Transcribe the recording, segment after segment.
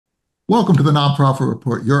Welcome to the Nonprofit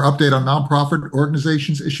Report, your update on nonprofit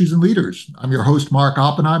organizations, issues, and leaders. I'm your host, Mark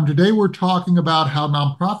Oppenheim. Today, we're talking about how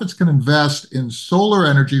nonprofits can invest in solar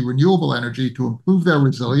energy, renewable energy, to improve their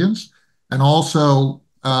resilience and also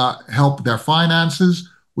help their finances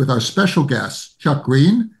with our special guest, Chuck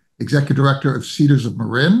Greene, Executive Director of Cedars of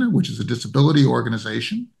Marin, which is a disability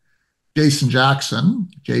organization, Jason Jackson,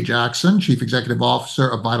 Jay Jackson, Chief Executive Officer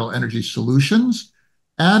of Vital Energy Solutions,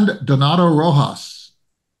 and Donato Rojas,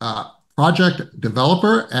 Project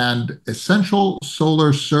Developer and Essential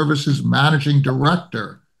Solar Services Managing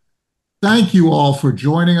Director. Thank you all for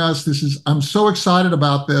joining us. I'm so excited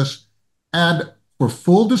about this. And for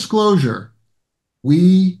full disclosure,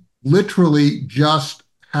 we literally just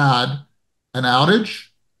had an outage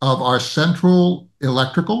of our central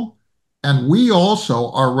electrical, and we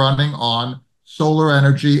also are running on solar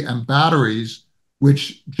energy and batteries,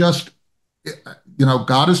 which just,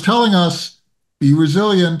 God is telling us, be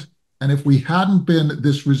resilient. And if we hadn't been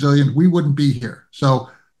this resilient, we wouldn't be here. So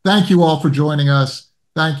thank you all for joining us.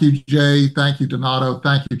 Thank you, Jay. Thank you, Donato.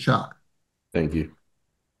 Thank you, Chuck. Thank you.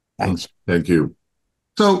 Thanks. Thank you.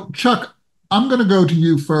 So, Chuck, I'm going to go to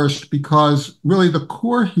you first because really the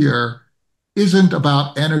core here isn't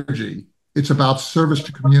about energy. It's about service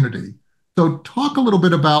to community. So talk a little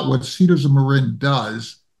bit about what Cedars of Marin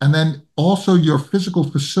does, and then also your physical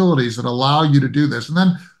facilities that allow you to do this. And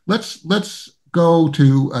then let's go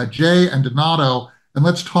to Jay and Donato, and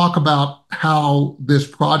let's talk about how this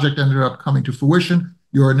project ended up coming to fruition,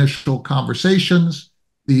 your initial conversations,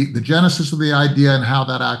 the genesis of the idea, and how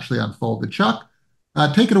that actually unfolded. Chuck,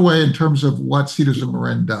 take it away in terms of what Cedars of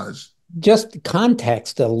Marin does. Just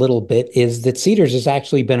context a little bit is that Cedars has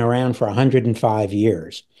actually been around for 105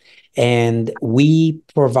 years. And we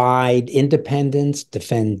provide independence,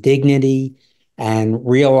 defend dignity, and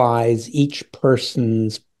realize each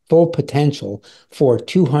person's full potential for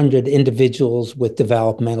 200 individuals with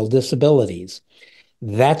developmental disabilities.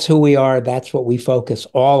 That's who we are. That's what we focus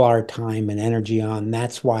all our time and energy on.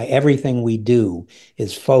 That's why everything we do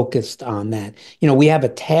is focused on that. We have a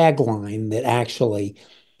tagline that actually,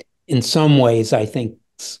 in some ways, I think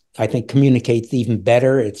communicates even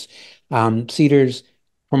better. It's Cedars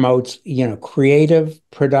promotes, creative,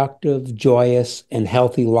 productive, joyous, and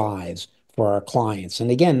healthy lives for our clients. And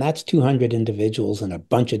again, that's 200 individuals in a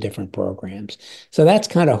bunch of different programs. So that's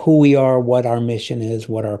kind of who we are, what our mission is,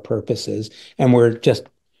 what our purpose is. And we're just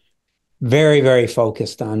very, very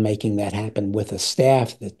focused on making that happen with a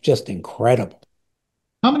staff that's just incredible.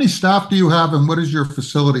 How many staff do you have, and what is your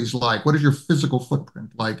facilities like? What is your physical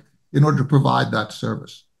footprint like in order to provide that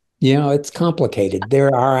service? It's complicated.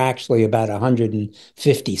 There are actually about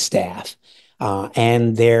 150 staff,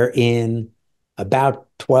 and they're in about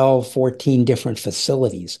 12, 14 different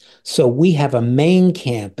facilities. So we have a main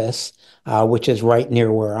campus, which is right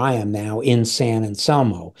near where I am now in San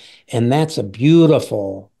Anselmo. And that's a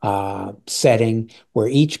beautiful setting where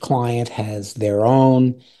each client has their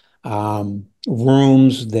own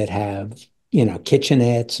rooms that have,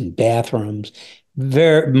 kitchenettes and bathrooms,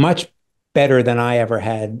 very much better than I ever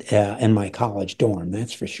had in my college dorm,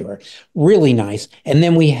 that's for sure. Really nice. And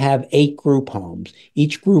then we have 8 group homes.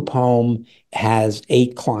 Each group home has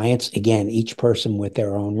 8 clients, again, each person with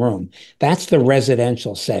their own room. That's the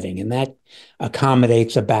residential setting, and that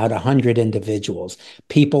accommodates about 100 individuals,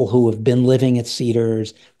 people who have been living at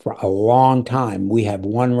Cedars for a long time. We have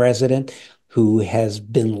one resident who has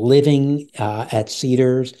been living at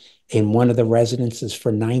Cedars in one of the residences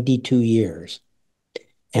for 92 years.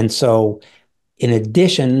 And so in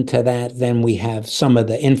addition to that, then we have some of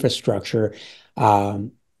the infrastructure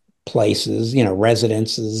places,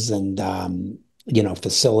 residences and,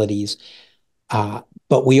 facilities.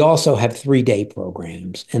 But we also have 3-day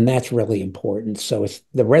programs, and that's really important. So it's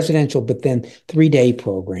the residential, but then 3-day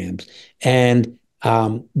programs. And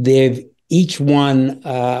they've each won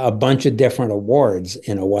a bunch of different awards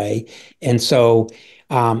in a way. And so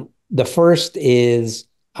the first is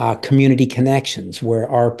Community Connections, where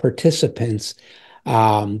our participants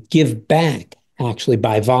give back actually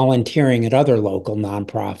by volunteering at other local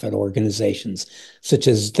nonprofit organizations, such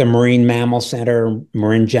as the Marine Mammal Center,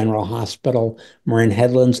 Marin General Hospital, Marin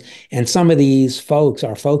Headlands. And some of these folks,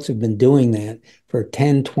 our folks have been doing that for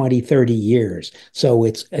 10, 20, 30 years. So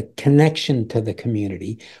it's a connection to the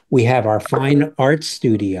community. We have our fine art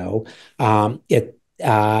studio.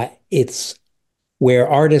 It's where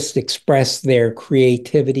artists express their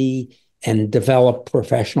creativity and develop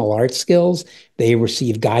professional art skills. They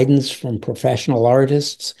receive guidance from professional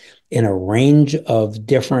artists in a range of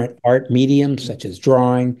different art mediums, such as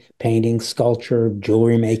drawing, painting, sculpture,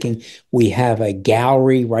 jewelry making. We have a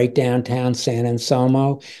gallery right downtown San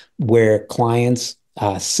Anselmo where clients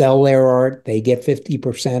sell their art. They get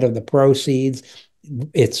 50% of the proceeds.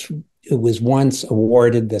 It was once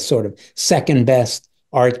awarded the sort of second best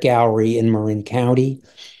art gallery in Marin County.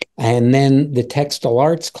 And then the Textile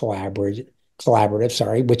Arts Collaborative,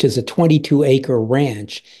 sorry, which is a 22-acre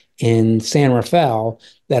ranch in San Rafael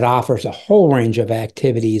that offers a whole range of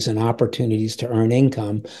activities and opportunities to earn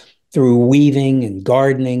income through weaving and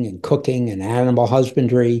gardening and cooking and animal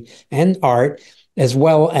husbandry and art, as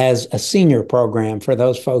well as a senior program for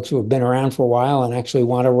those folks who have been around for a while and actually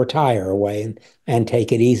want to retire away and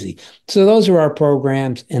take it easy. So those are our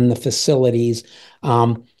programs and the facilities.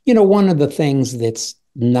 One of the things that's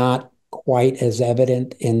not quite as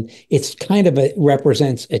evident, and it's kind of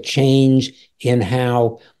represents a change in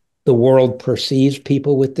how the world perceives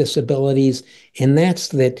people with disabilities, and that's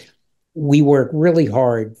that we work really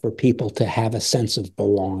hard for people to have a sense of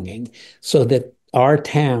belonging so that our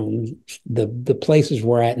town, the places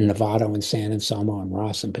we're at in Novato and San Anselmo and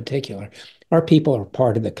Ross in particular, our people are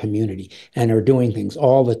part of the community and are doing things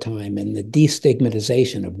all the time. And the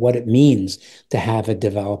destigmatization of what it means to have a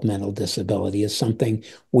developmental disability is something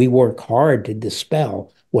we work hard to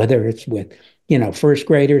dispel, whether it's with first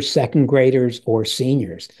graders, second graders, or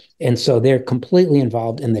seniors. And so they're completely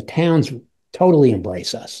involved, and the towns totally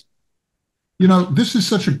embrace us. This is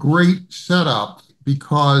such a great setup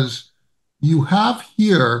because you have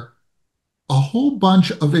here a whole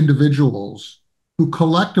bunch of individuals who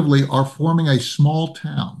collectively are forming a small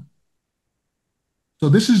town. So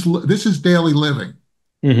this is daily living.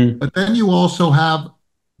 Mm-hmm. But then you also have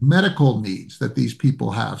medical needs that these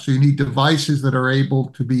people have. So you need devices that are able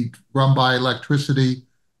to be run by electricity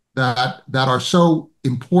that are so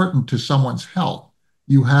important to someone's health.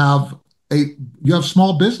 You have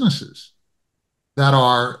small businesses that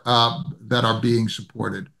are being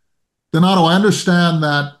supported. Donato, I understand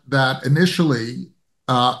that initially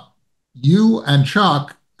you and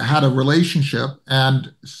Chuck had a relationship,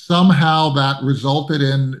 and somehow that resulted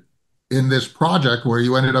in this project where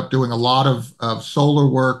you ended up doing a lot of solar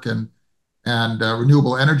work and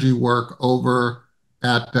renewable energy work over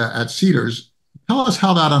at Cedars. Tell us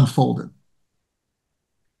how that unfolded.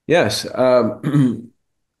 Yes.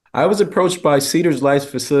 I was approached by Cedars Life's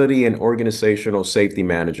facility and organizational safety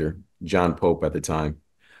manager, John Pope, at the time.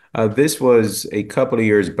 This was a couple of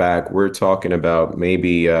years back. We're talking about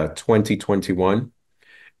maybe 2021.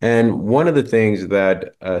 And one of the things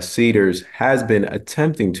that Cedars has been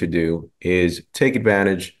attempting to do is take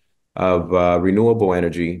advantage of renewable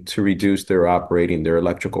energy to reduce their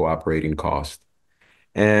electrical operating cost.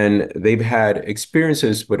 And they've had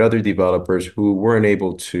experiences with other developers who weren't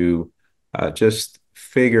able to just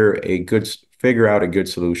figure out a good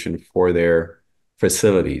solution for their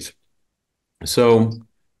facilities. So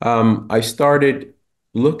I started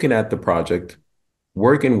looking at the project,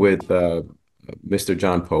 working with Mr.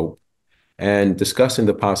 John Pope, and discussing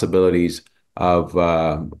the possibilities of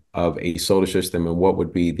a solar system and what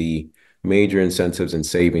would be the major incentives and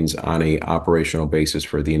savings on a operational basis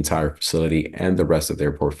for the entire facility and the rest of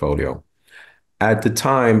their portfolio. At the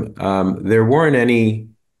time, there weren't any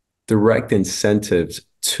direct incentives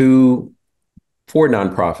for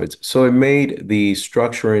nonprofits, so it made the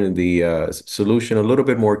structuring and the solution a little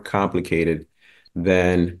bit more complicated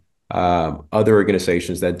than other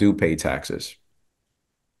organizations that do pay taxes.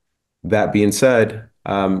 That being said,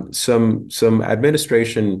 some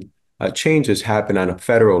administration changes happened on a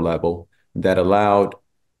federal level that allowed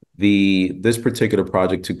this particular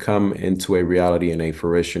project to come into a reality and a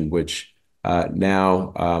fruition, which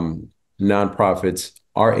now nonprofits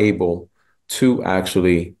are able to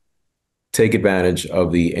actually take advantage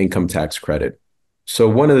of the income tax credit. So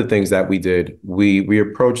one of the things that we did, we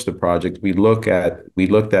approached the project. We looked at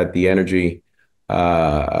the energy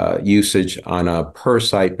usage on a per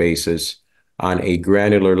site basis, on a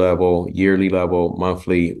granular level, yearly level,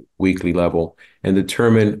 monthly, weekly level, and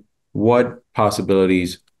determine what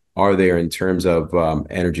possibilities are there in terms of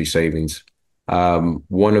energy savings.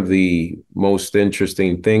 One of the most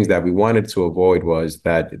interesting things that we wanted to avoid was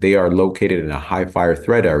that they are located in a high fire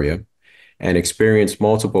threat area and experience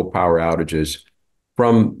multiple power outages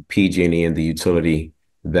from PG&E and the utility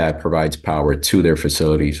that provides power to their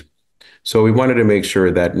facilities. So we wanted to make sure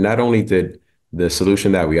that not only did the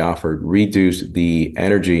solution that we offered reduce the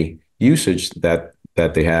energy usage that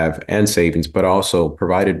they have and savings, but also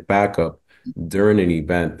provided backup during an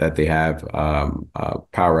event that they have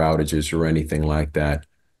power outages or anything like that,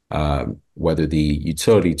 whether the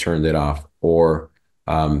utility turned it off or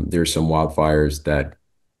there's some wildfires that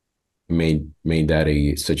made that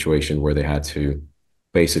a situation where they had to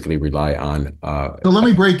basically rely on. So let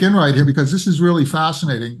me break in right here because this is really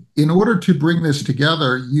fascinating. In order to bring this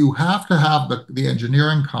together, you have to have the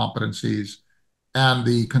engineering competencies and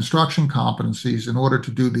the construction competencies in order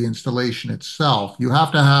to do the installation itself. You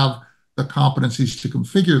have to have the competencies to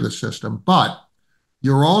configure the system, but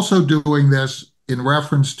you're also doing this in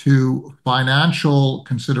reference to financial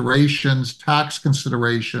considerations, tax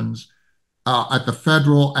considerations at the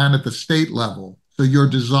federal and at the state level. So you're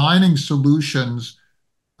designing solutions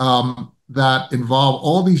that involve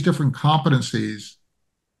all these different competencies.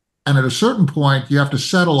 And at a certain point, you have to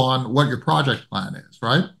settle on what your project plan is,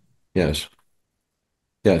 right? Yes.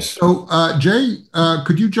 Yes. So, Jay,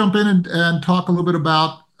 could you jump in and talk a little bit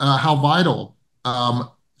about how Vital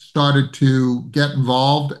started to get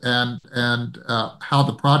involved and how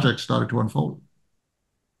the project started to unfold?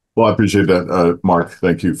 Well, I appreciate that, Mark.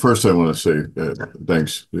 Thank you. First, I want to say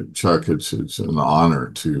thanks, Chuck. It's an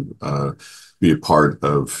honor to be a part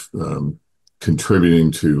of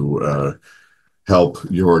contributing to help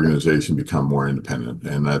your organization become more independent,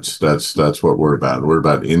 and that's what we're about. We're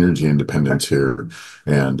about energy independence here,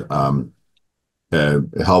 and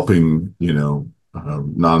helping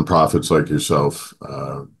nonprofits like yourself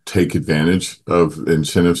take advantage of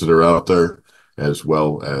incentives that are out there, as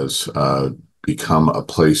well as become a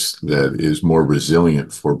place that is more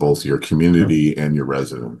resilient for both your community and your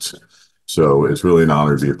residents. So it's really an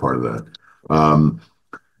honor to be a part of that.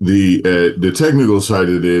 The technical side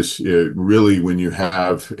of this, really, when you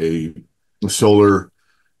have a solar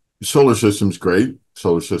system's great.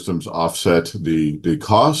 Solar systems offset the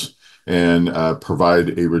costs and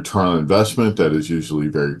provide a return on investment that is usually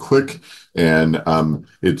very quick, and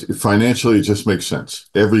it financially it just makes sense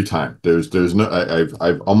every time. There's no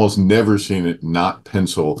I've almost never seen it not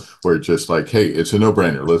pencil where it's just like, hey, it's a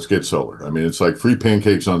no-brainer. Let's get solar. I mean, it's like free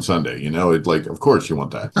pancakes on Sunday. It like, of course you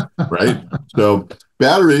want that, right? So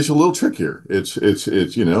batteries a little trickier. It's as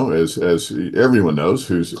everyone knows,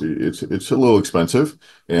 it's a little expensive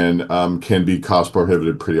and can be cost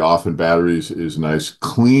prohibitive pretty often. Batteries is a nice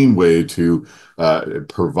clean way to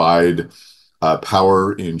provide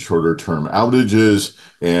power in shorter term outages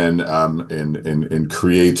and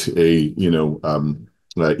create a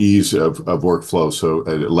ease of workflow, so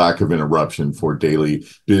a lack of interruption for daily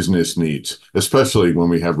business needs, especially when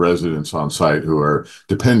we have residents on site who are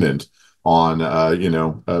dependent on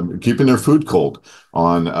keeping their food cold,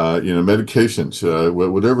 on medications,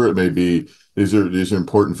 whatever it may be. These are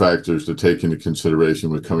important factors to take into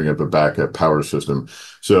consideration with coming up a backup power system.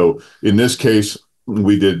 So in this case,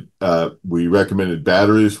 we recommended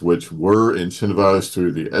batteries, which were incentivized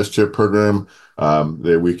through the SCHIP program.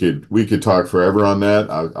 That we could talk forever on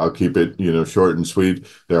that. I'll keep it short and sweet.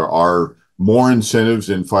 There are more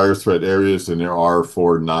incentives in fire threat areas than there are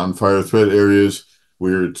for non-fire threat areas.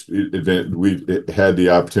 We had the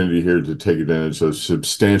opportunity here to take advantage of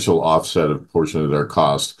substantial offset of portion of their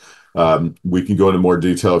cost. We can go into more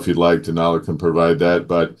detail if you'd like. Denali can provide that.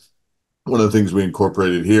 But one of the things we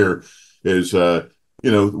incorporated here is,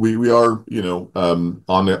 we are,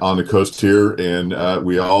 on the coast here, and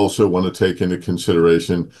we also want to take into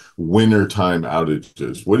consideration wintertime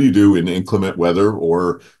outages. What do you do in inclement weather,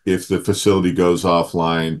 or if the facility goes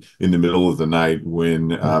offline in the middle of the night when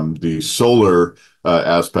the solar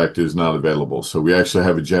aspect is not available? So we actually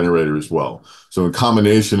have a generator as well. So in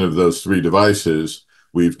combination of those three devices,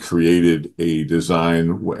 we've created a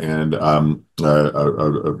design and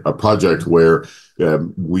a project where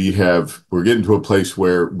we're getting to a place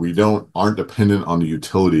where we aren't dependent on the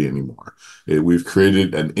utility anymore. We've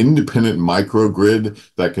created an independent microgrid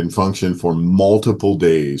that can function for multiple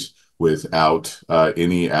days without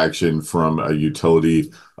any action from a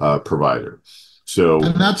utility provider. So,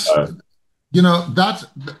 and that's the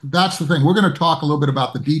thing. We're going to talk a little bit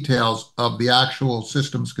about the details of the actual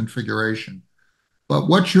systems configuration. But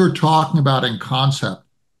what you're talking about in concept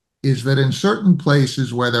is that in certain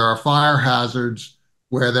places where there are fire hazards,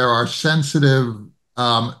 where there are sensitive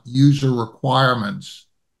user requirements,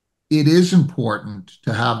 it is important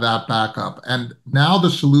to have that backup. And now the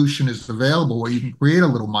solution is available where you can create a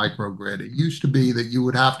little microgrid. It used to be that you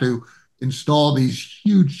would have to install these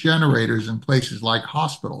huge generators in places like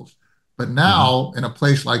hospitals. But now in a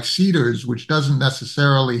place like Cedars, which doesn't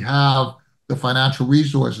necessarily have the financial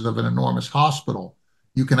resources of an enormous hospital,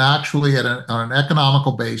 you can actually, on an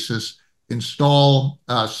economical basis, install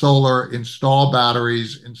solar, install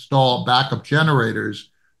batteries, install backup generators,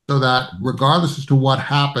 so that regardless as to what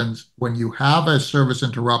happens, when you have a service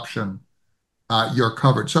interruption, you're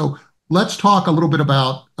covered. So let's talk a little bit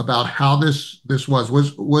about how this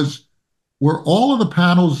was. were all of the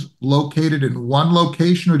panels located in one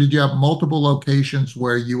location, or did you have multiple locations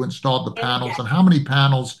where you installed the panels? And how many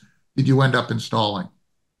panels did you end up installing?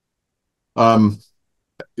 Um,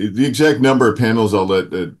 the exact number of panels, I'll let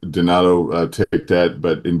Donato take that.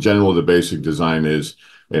 But in general, the basic design is,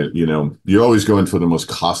 you're always going for the most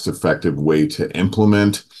cost-effective way to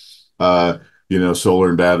implement, uh, solar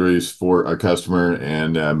and batteries for a customer.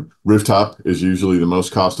 And rooftop is usually the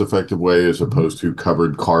most cost-effective way, as opposed to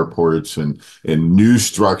covered carports and new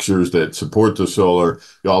structures that support the solar.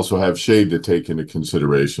 You also have shade to take into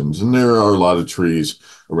considerations, and there are a lot of trees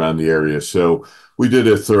around the area. So we did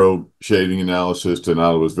a thorough shading analysis.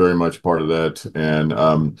 Donato was very much part of that, and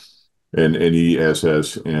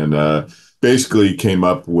ESS, and basically came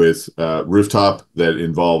up with rooftop that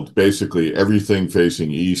involved basically everything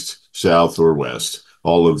facing east, south, or west.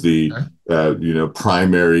 All of the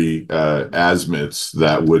primary azimuths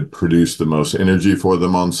that would produce the most energy for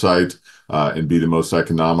them on site, and be the most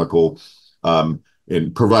economical, and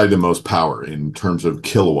provide the most power in terms of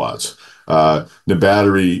kilowatts. The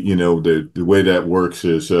battery, the way that works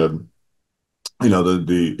is, in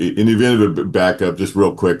the event of a backup, just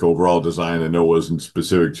real quick, overall design, I know it wasn't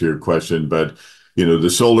specific to your question, but the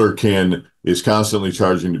solar is constantly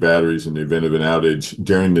charging the batteries in the event of an outage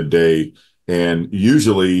during the day. And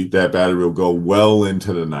usually that battery will go well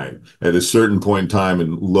into the night. At a certain point in time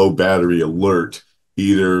in low battery alert,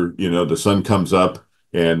 either, the sun comes up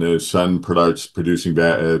and the sun starts producing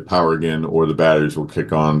power again, or the batteries will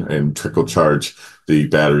kick on and trickle charge the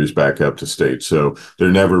batteries back up to state. So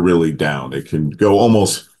they're never really down. It can go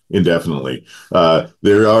almost indefinitely.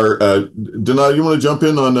 There are, Donato, you want to jump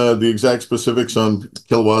in on the exact specifics on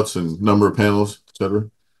kilowatts and number of panels, et cetera?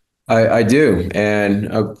 I do. And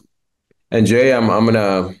Jay, I'm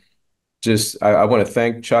gonna I want to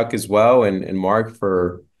thank Chuck as well, and Mark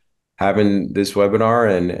for having this webinar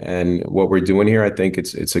and what we're doing here. I think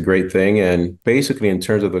it's a great thing. And basically, in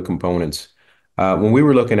terms of the components, when we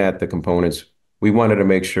were looking at the components, we wanted to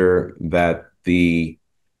make sure that the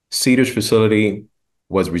Cedars facility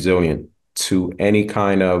was resilient to any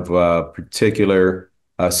kind of particular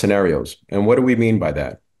scenarios. And what do we mean by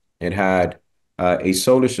that? It had a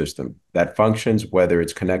solar system that functions whether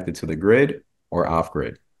it's connected to the grid or off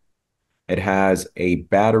grid. It has a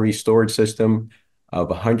battery storage system of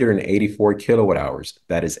 184 kilowatt hours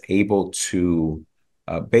that is able to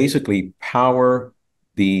basically power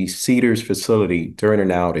the Cedars facility during an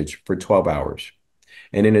outage for 12 hours.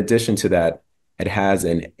 And in addition to that, it has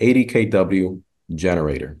an 80 kW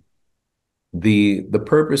generator. The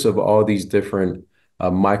purpose of all these different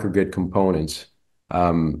microgrid components,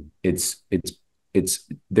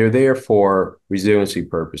 they're there for resiliency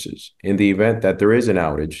purposes. In the event that there is an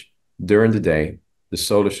outage during the day, the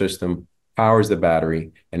solar system powers the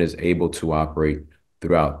battery and is able to operate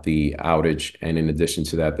throughout the outage. And in addition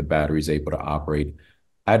to that, the battery is able to operate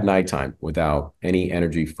at nighttime without any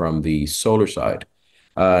energy from the solar side.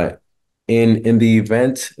 In the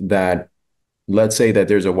event that, let's say that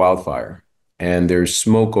there's a wildfire and there's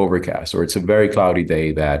smoke overcast, or it's a very cloudy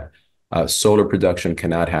day that solar production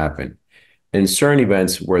cannot happen. In certain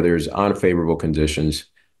events where there's unfavorable conditions,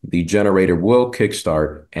 the generator will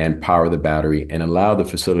kickstart and power the battery and allow the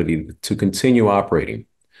facility to continue operating.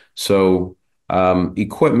 So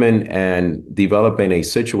equipment and developing a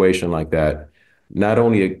situation like that not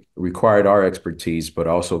only required our expertise, but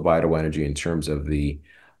also Vital Energy in terms of the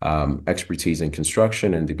expertise in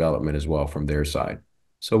construction and development as well from their side.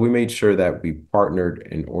 So we made sure that we partnered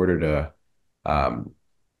in order to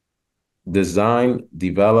design,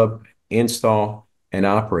 develop, install, and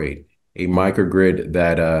operate a microgrid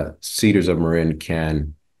that Cedars of Marin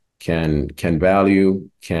can value,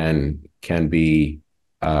 can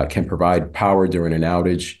provide power during an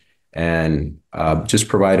outage, and just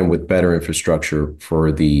provide them with better infrastructure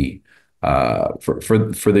for the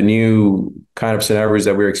new kind of scenarios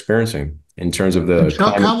that we're experiencing in terms of the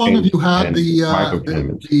Chuck, how long have you had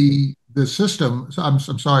the system? So I'm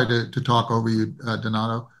sorry to talk over you,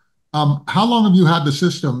 Donato. How long have you had the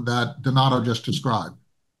system that Donato just described?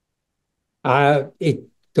 It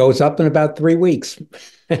goes up in about 3 weeks.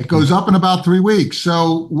 It goes up in about 3 weeks.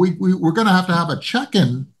 So we're going to have a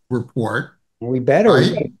check-in report. We better.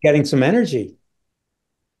 Right? We're getting some energy.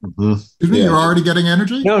 Mm-hmm. Excuse me, you're already getting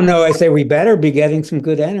energy? No, I say we better be getting some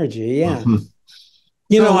good energy. Yeah.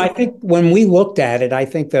 Mm-hmm. I think when we looked at it, I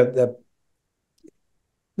think the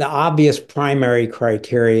obvious primary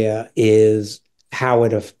criteria is how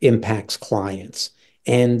it impacts clients.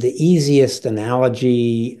 And the easiest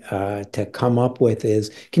analogy to come up with is,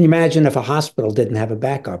 can you imagine if a hospital didn't have a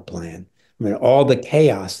backup plan, I mean, all the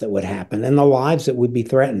chaos that would happen and the lives that would be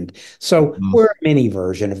threatened. So we're a mini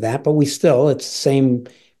version of that, but it's the same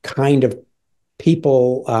kind of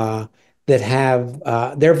people that have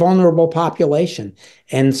they're vulnerable population.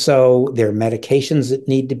 And so there are medications that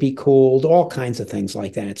need to be cooled, all kinds of things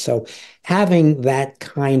like that. So having that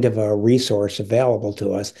kind of a resource available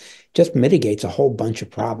to us just mitigates a whole bunch of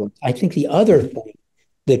problems. I think the other thing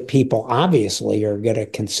that people obviously are going to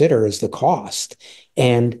consider is the cost.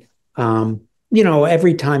 And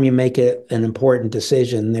every time you make an important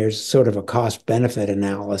decision, there's sort of a cost benefit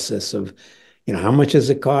analysis of how much does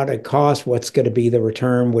it cost? What's going to be the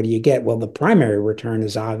return? What do you get? Well, the primary return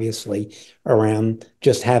is obviously around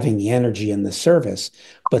just having the energy and the service.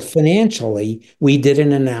 But financially, we did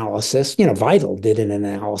an analysis, Vital did an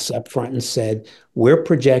analysis up front and said, we're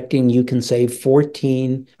projecting you can save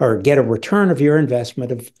 14 or get a return of your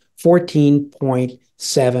investment of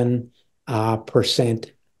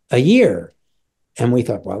 14.7% a year. And we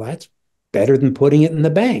thought, well, that's better than putting it in the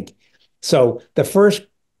bank. So the first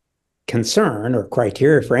concern or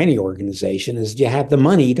criteria for any organization is you have the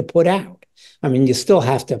money to put out. I mean, you still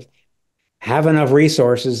have to have enough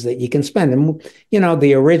resources that you can spend. And,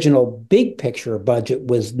 the original big picture budget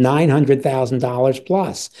was $900,000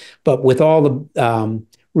 plus. But with all the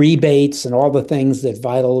rebates and all the things that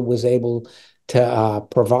Vital was able to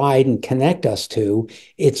provide and connect us to,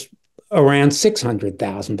 it's around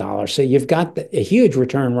 $600,000. So you've got a huge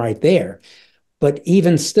return right there. But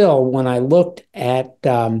even still, when I looked at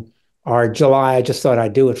our July, I just thought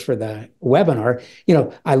I'd do it for the webinar.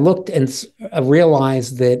 I looked and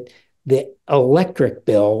realized that the electric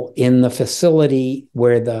bill in the facility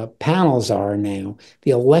where the panels are now, the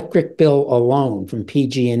electric bill alone from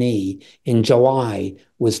PG&E in July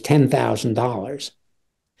was $10,000.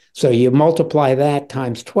 So you multiply that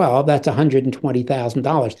times 12, that's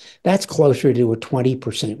 $120,000. That's closer to a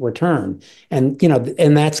 20% return. And,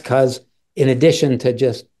 and that's because in addition to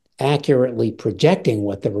just accurately projecting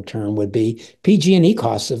what the return would be, PG&E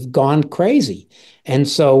costs have gone crazy. And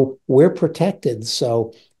so we're protected.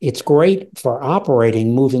 So it's great for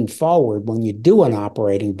operating moving forward. When you do an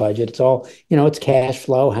operating budget, it's all, it's cash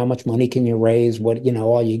flow. How much money can you raise? What,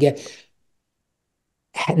 all you get.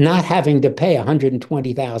 Not having to pay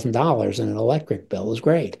 $120,000 in an electric bill is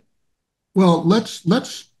great. Well,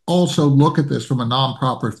 let's also look at this from a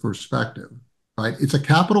nonprofit perspective, right? It's a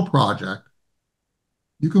capital project.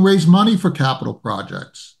 You can raise money for capital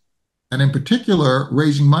projects. And in particular,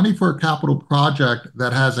 raising money for a capital project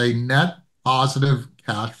that has a net positive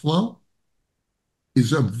cash flow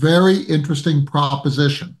is a very interesting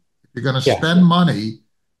proposition. If you're going to spend money,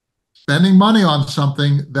 spending money on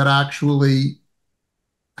something that actually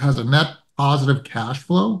has a net positive cash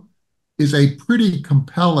flow is a pretty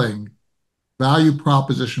compelling value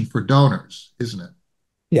proposition for donors, isn't it?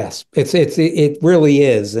 Yes, it really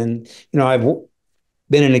is. And, I've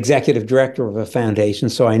been an executive director of a foundation,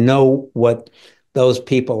 so I know what those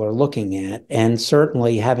people are looking at. And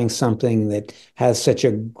certainly having something that has such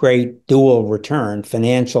a great dual return,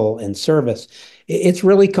 financial and service, it's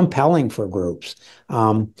really compelling for groups.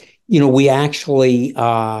 We actually,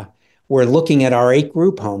 we're looking at our 8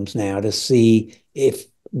 group homes now to see if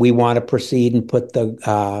we want to proceed and put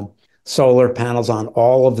the solar panels on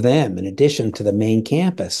all of them in addition to the main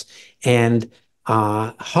campus. And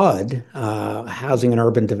HUD, Housing and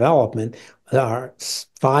Urban Development,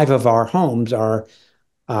 5 of our homes are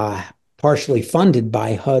partially funded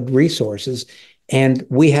by HUD resources. And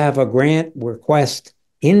we have a grant request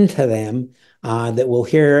into them that we'll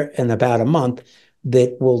hear in about a month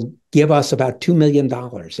that will give us about $2 million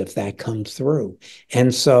if that comes through.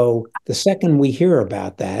 And so the second we hear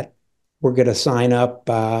about that, we're going to sign up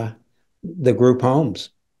the group homes.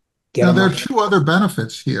 Now, there are 2 other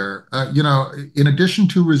benefits here. In addition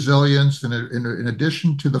to resilience and in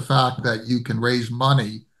addition to the fact that you can raise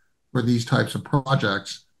money for these types of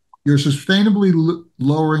projects, you're sustainably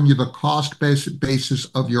lowering the cost basis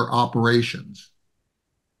of your operations,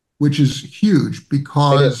 which is huge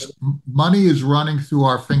because money is running through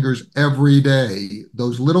our fingers every day.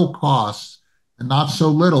 Those little costs and not so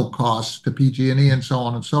little costs to PG&E and so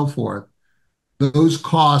on and so forth, those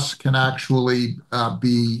costs can actually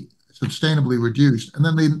be sustainably reduced. And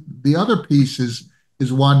then the other piece is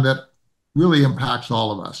one that really impacts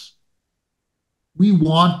all of us. We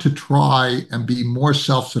want to try and be more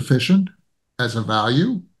self-sufficient as a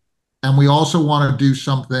value, and we also want to do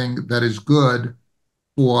something that is good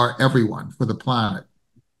for everyone, for the planet.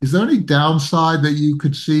 Is there any downside that you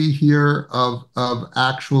could see here of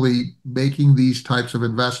actually making these types of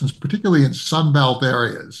investments, particularly in Sunbelt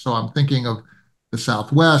areas? So I'm thinking of the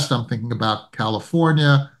Southwest, I'm thinking about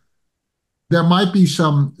California. there might be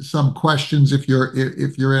some questions if you're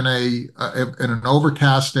in an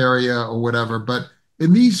overcast area or whatever, but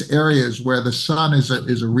in these areas where the sun is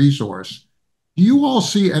a resource, do you all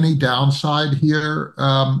see any downside here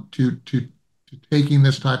to taking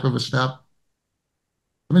this type of a step?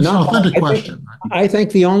 I mean, it's an No, authentic I think question. I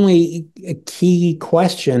think the only key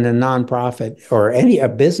question a nonprofit or any a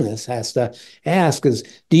business has to ask is,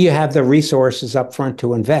 do you have the resources up front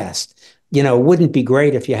to invest? It wouldn't be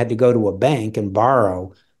great if you had to go to a bank and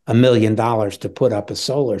borrow $1 million to put up a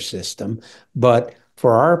solar system, but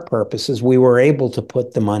for our purposes, we were able to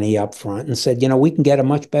put the money up front and said, we can get a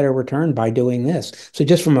much better return by doing this. So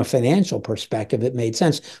just from a financial perspective, it made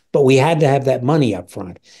sense, but we had to have that money up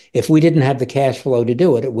front. If we didn't have the cash flow to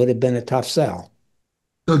do it, it would have been a tough sell.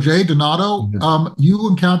 So Jay Donato, you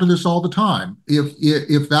encounter this all the time.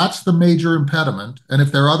 If that's the major impediment, and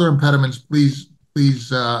if there are other impediments, please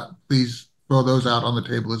throw those out on the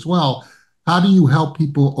table as well. How do you help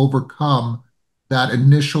people overcome that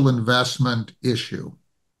initial investment issue?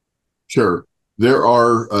 Sure. There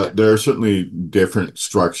are certainly different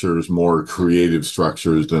structures, more creative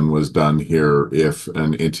structures than was done here if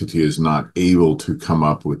an entity is not able to come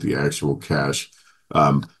up with the actual cash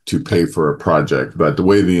to pay for a project. But the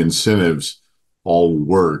way the incentives all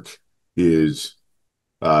work is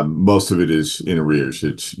most of it is in arrears.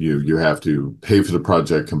 It's you have to pay for the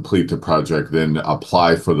project, complete the project, then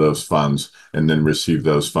apply for those funds, and then receive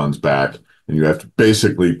those funds back. And you have to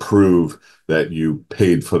basically prove that you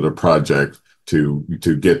paid for the project to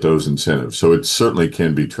get those incentives. So it certainly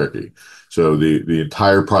can be tricky. So the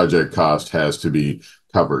entire project cost has to be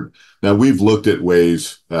covered. Now we've looked at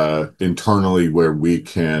ways internally where we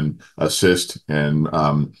can assist and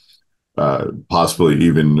possibly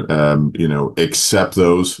even accept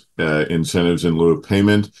those incentives in lieu of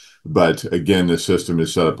payment. But again, the system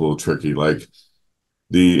is set up a little tricky. Like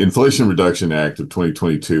the Inflation Reduction Act of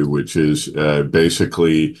 2022, which is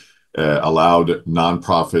basically allowed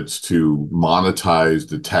nonprofits to monetize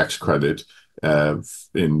the tax credit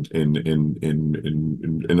in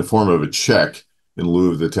the form of a check in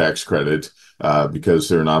lieu of the tax credit because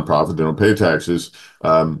they're a nonprofit, they don't pay taxes.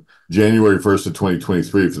 January 1st of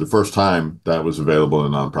 2023, for the first time, that was available to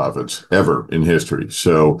nonprofits ever in history.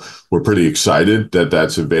 So we're pretty excited that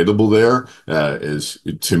that's available there.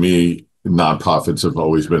 To me, nonprofits have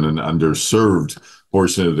always been an underserved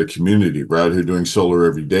portion of the community. We're out here doing solar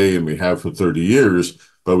every day, and we have for 30 years,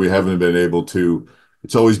 but we haven't been able to.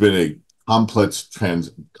 It's always been a complex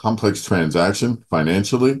transaction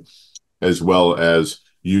financially, as well as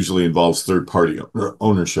usually involves third-party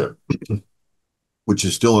ownership, which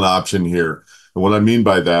is still an option here. And what I mean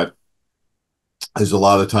by that is a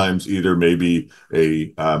lot of times either maybe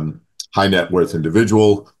a high net worth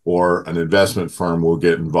individual or an investment firm will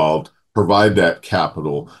get involved, provide that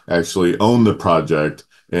capital, actually own the project,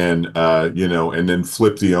 and and then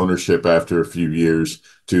flip the ownership after a few years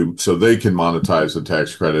so they can monetize the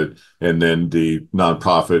tax credit, and then the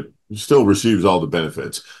nonprofit still receives all the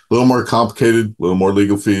benefits. A little more complicated, a little more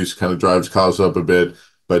legal fees, kind of drives costs up a bit,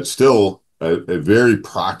 but still a very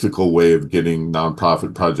practical way of getting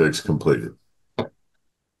nonprofit projects completed.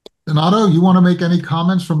 Donato, you want to make any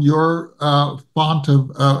comments from your font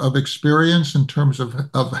of experience in terms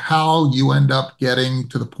of how you end up getting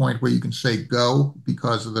to the point where you can say go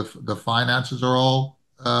because of the finances are all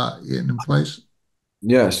in place?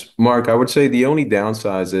 Yes, Mark, I would say the only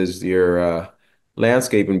downside is your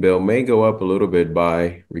landscaping bill may go up a little bit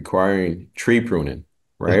by requiring tree pruning,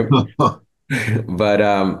 right? But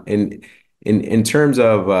in terms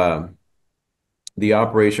of the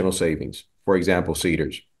operational savings, for example,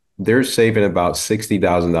 Cedars, they're saving about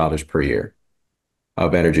 $60,000 per year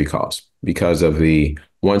of energy costs because of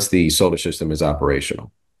once the solar system is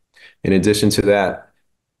operational. In addition to that,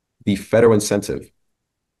 the federal incentive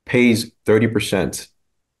pays 30%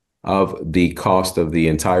 of the cost of the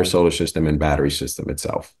entire solar system and battery system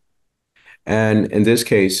itself. And in this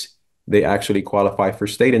case, they actually qualify for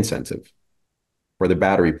state incentive for the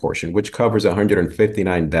battery portion, which covers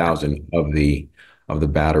 159,000 of the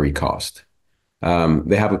battery cost.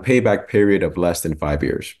 They have a payback period of less than 5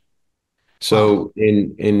 years. So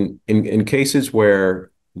in cases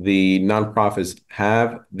where the nonprofits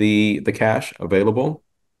have the cash available,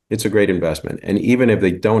 it's a great investment. And even if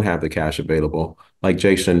they don't have the cash available, like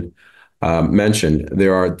Jason mentioned,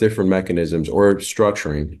 there are different mechanisms or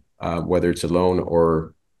structuring, whether it's a loan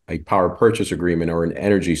or a power purchase agreement or an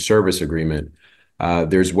energy service agreement.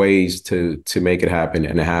 There's ways to make it happen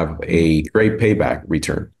and have a great payback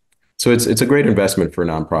return. So it's a great investment for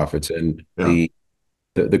nonprofits, and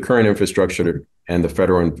the current infrastructure and the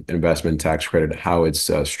federal investment tax credit, how it's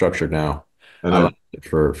structured now, And I like it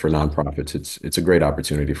for nonprofits. It's a great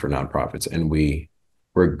opportunity for nonprofits, and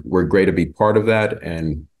we're great to be part of that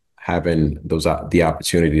and having the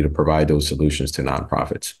opportunity to provide those solutions to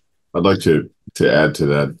nonprofits. I'd like to add to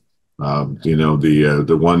that.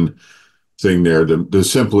 The one thing there, the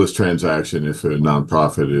simplest transaction, if a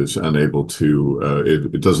nonprofit is unable to,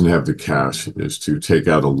 it doesn't have the cash, is to take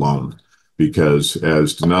out a loan. Because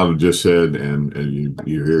as Donato just said, and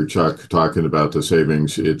you hear Chuck talking about the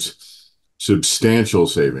savings, it's substantial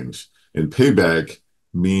savings. And payback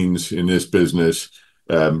means in this business,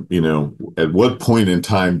 at what point in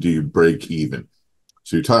time do you break even?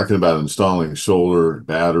 So you're talking about installing solar,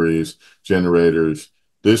 batteries, generators.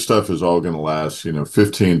 This stuff is all going to last,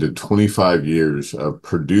 15 to 25 years of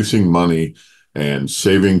producing money and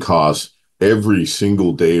saving costs every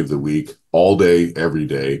single day of the week, all day, every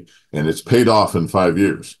day. And it's paid off in 5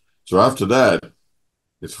 years. So after that,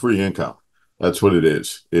 it's free income. That's what it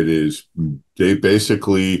is. It is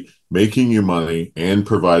basically making you money and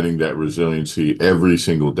providing that resiliency every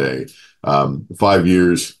single day. 5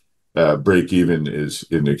 years break even is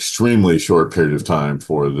an extremely short period of time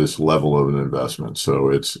for this level of an investment. So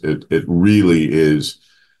it really is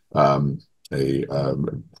a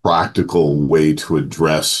practical way to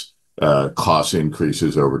address cost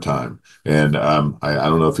increases over time. And I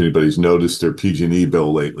don't know if anybody's noticed their PG&E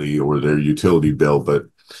bill lately or their utility bill, but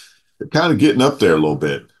they're kind of getting up there a little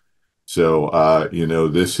bit. So,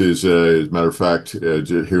 this is, as a matter of fact,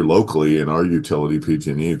 here locally in our utility,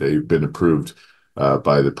 PG&E, they've been approved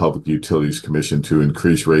by the Public Utilities Commission to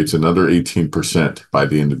increase rates another 18% by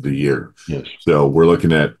the end of the year. Yes. So we're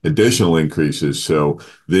looking at additional increases. So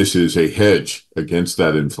this is a hedge against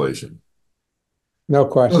that inflation. No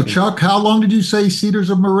question. So Chuck, how long did you say Cedars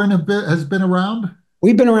of Marin has been around?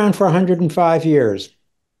 We've been around for 105 years.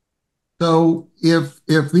 So if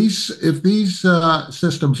these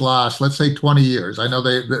systems last, let's say 20 years, I know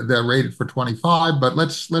they're rated for 25, but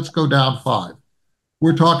let's go down 5.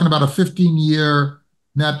 We're talking about a 15-year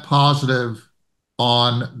net positive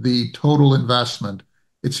on the total investment.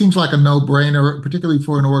 It seems like a no-brainer, particularly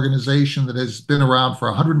for an organization that has been around for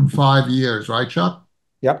 105 years, right, Chuck?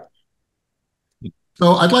 Yep.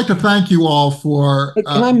 So I'd like to thank you all for.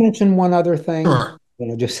 Can I mention one other thing? Sure.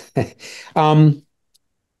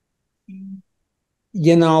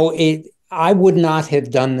 I would not have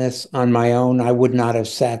done this on my own. I would not have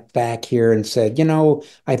sat back here and said,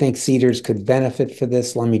 I think Cedars could benefit for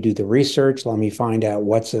this. Let me do the research. Let me find out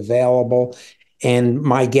what's available. And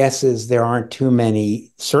my guess is there aren't too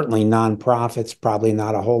many, certainly nonprofits, probably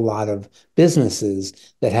not a whole lot of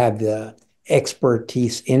businesses that have the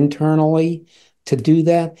expertise internally to do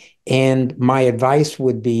that. And my advice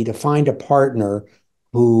would be to find a partner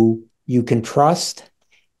who you can trust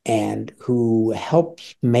and who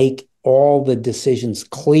helps make all the decisions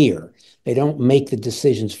clear. They don't make the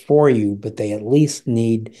decisions for you, but they at least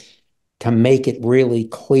need to make it really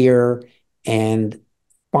clear and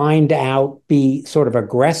find out, be sort of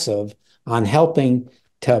aggressive on helping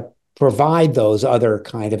to provide those other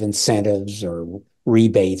kind of incentives or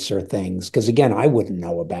rebates or things. Because again, I wouldn't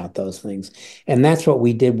know about those things. And that's what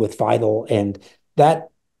we did with Vital. And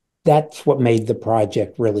that's what made the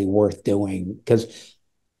project really worth doing. Because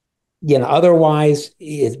otherwise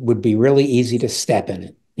it would be really easy to step in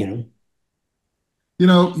it,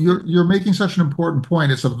 You're making such an important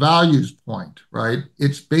point. It's a values point, right?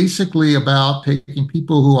 It's basically about taking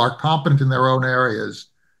people who are competent in their own areas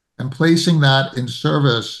and placing that in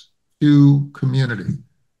service to community.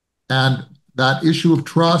 And that issue of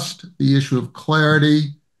trust, the issue of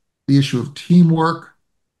clarity, the issue of teamwork,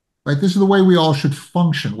 right? This is the way we all should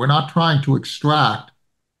function. We're not trying to extract.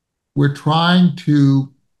 We're trying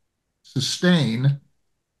to sustain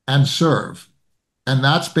and serve. And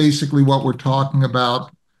that's basically what we're talking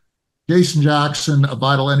about. Jason Jackson of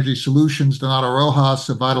Vital Energy Solutions, Donato Rojas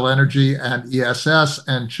of Vital Energy and ESS,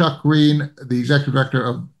 and Chuck Greene, the Executive Director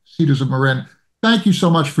of Cedars of Marin. Thank you so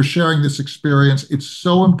much for sharing this experience. It's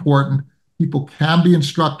so important. People can be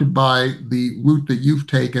instructed by the route that you've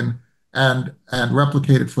taken and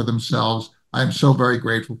replicate it for themselves. I'm so very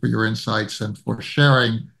grateful for your insights and for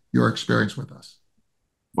sharing your experience with us.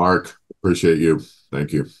 Mark, appreciate you.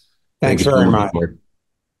 Thank you. Thanks very much.